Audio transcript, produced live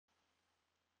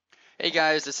Hey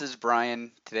guys, this is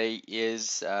Brian. Today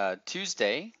is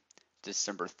Tuesday,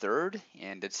 December 3rd,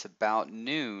 and it's about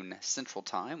noon Central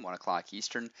Time, 1 o'clock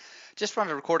Eastern. Just wanted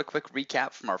to record a quick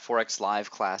recap from our Forex Live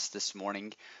class this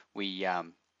morning. We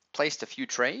placed a few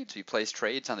trades. We placed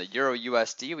trades on the Euro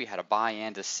USD. We had a buy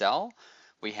and a sell.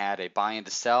 We had a buy and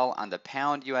a sell on the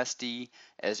Pound USD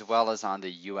as well as on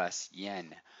the US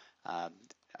Yen. Um,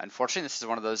 Unfortunately, this is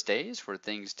one of those days where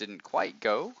things didn't quite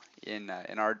go in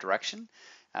our direction.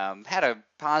 Had a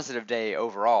positive day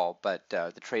overall, but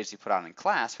the trades we put on in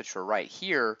class, which were right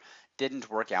here,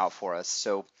 didn't work out for us.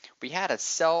 So we had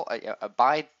a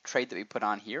buy trade that we put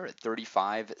on here at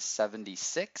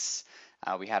 35.76.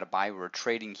 We had a buy. We were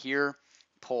trading here,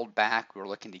 pulled back. We were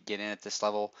looking to get in at this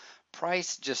level.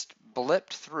 Price just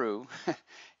blipped through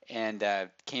and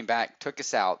came back, took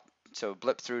us out. So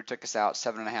blipped through, took us out,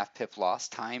 7.5 pip loss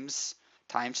times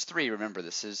three. Remember,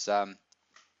 this is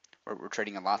we're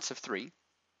trading in lots of three.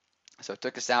 So it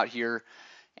took us out here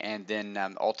and then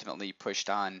ultimately pushed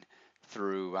on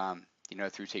through,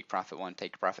 through take profit one,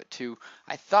 take profit two.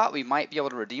 I thought we might be able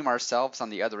to redeem ourselves on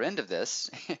the other end of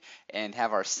this and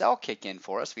have our sell kick in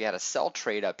for us. We had a sell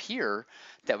trade up here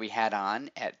that we had on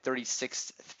at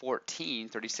 36.14,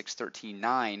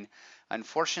 36.13.9.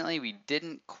 Unfortunately, we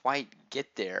didn't quite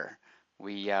get there.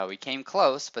 We came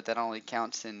close, but that only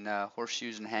counts in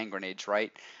horseshoes and hand grenades,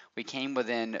 right? We came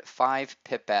within 5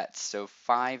 pipettes, so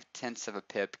 5/10 of a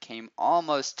pip, came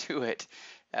almost to it,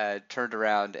 turned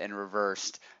around and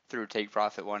reversed through take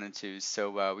profit 1 and 2.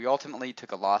 So we ultimately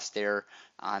took a loss there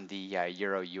on the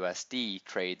Euro USD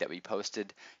trade that we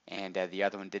posted, and the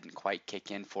other one didn't quite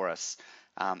kick in for us.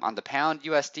 On the Pound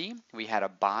USD, we had a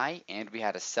buy and we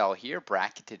had a sell here,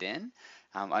 bracketed in.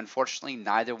 Unfortunately,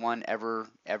 neither one ever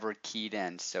keyed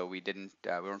in, so we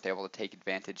weren't able to take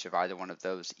advantage of either one of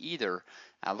those either.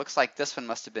 Looks like this one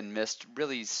must have been missed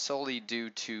really solely due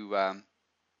to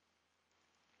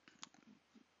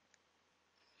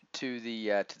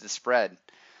the spread.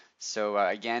 So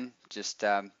again, just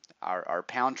our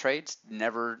pound trades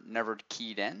never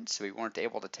keyed in, so we weren't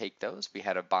able to take those. We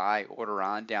had a buy order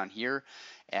on down here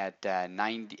at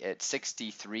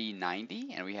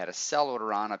 63.90, and we had a sell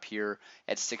order on up here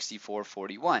at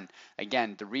 64.41.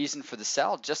 Again, the reason for the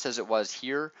sell, just as it was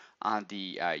here on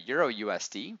the Euro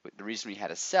USD, the reason we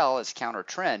had a sell as counter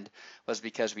trend was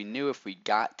because we knew if we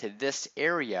got to this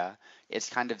area, it's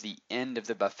kind of the end of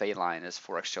the buffet line, as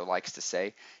Forex Show likes to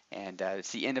say, and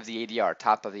it's the end of the ADR,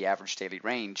 top of the average daily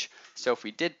range. So if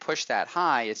we did push that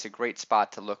high, it's a great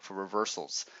spot to look for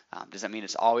reversals. Does that mean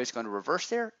it's always going to reverse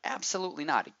there? Absolutely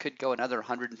not. It could go another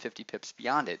 150 pips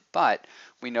beyond it, but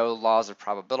we know the laws of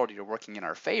probability are working in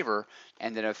our favor,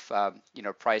 and then if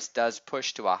price does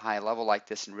push to a high level like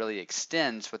this and really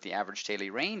extends what the average daily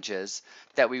range is,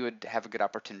 that we would have a good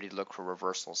opportunity to look for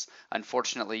reversals.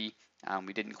 Unfortunately,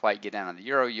 we didn't quite get down on the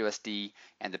Euro USD,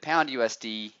 and the Pound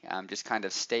USD just kind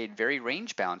of stayed very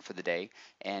range bound for the day,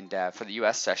 and for the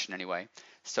US session anyway,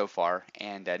 so far,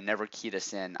 and never keyed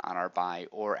us in on our buy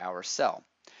or our sell.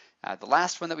 The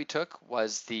last one that we took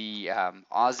was the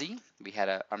Aussie.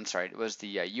 It was the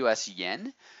US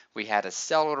yen. We had a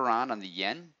sell order on the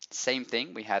yen. Same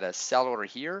thing, we had a sell order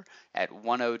here at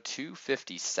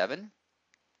 102.57.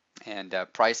 And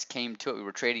price came to it. We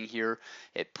were trading here.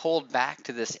 It pulled back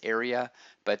to this area,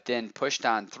 but then pushed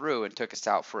on through and took us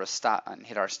out for a stop and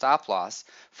hit our stop loss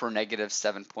for negative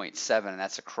 7.7, and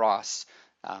that's across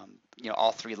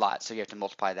all three lots. So you have to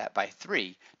multiply that by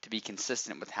 3 to be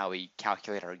consistent with how we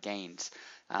calculate our gains.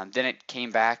 Then it came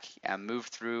back, moved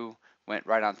through, went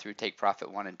right on through take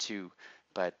profit 1 and 2.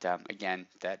 But again,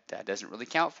 that doesn't really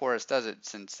count for us, does it?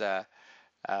 Since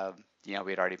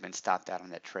we had already been stopped out on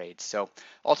that trade. So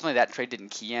ultimately that trade didn't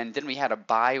key in. Then we had a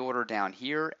buy order down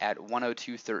here at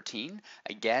 102.13.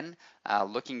 Again,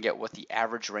 looking at what the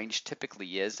average range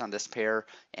typically is on this pair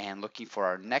and looking for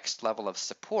our next level of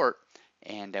support,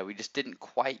 and we just didn't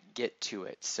quite get to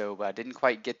it. So didn't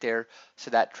quite get there,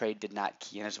 so that trade did not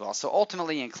key in as well. So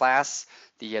ultimately in class,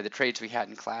 the trades we had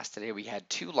in class today, we had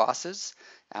 2 losses,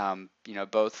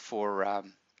 both for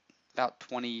about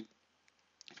 20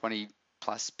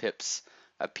 plus pips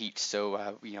a piece.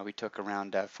 So we took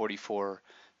around 44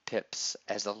 pips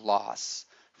as a loss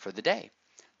for the day.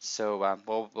 So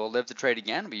we'll live the trade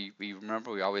again. We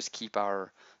remember we always keep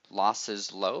our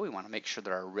losses low. We want to make sure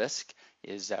that our risk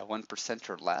is 1%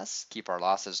 or less. Keep our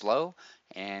losses low,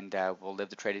 and we'll live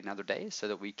the trade another day so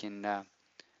that we can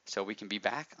be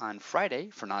back on Friday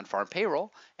for non-farm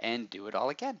payroll and do it all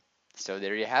again. So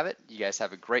there you have it. You guys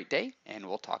have a great day, and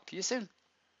we'll talk to you soon.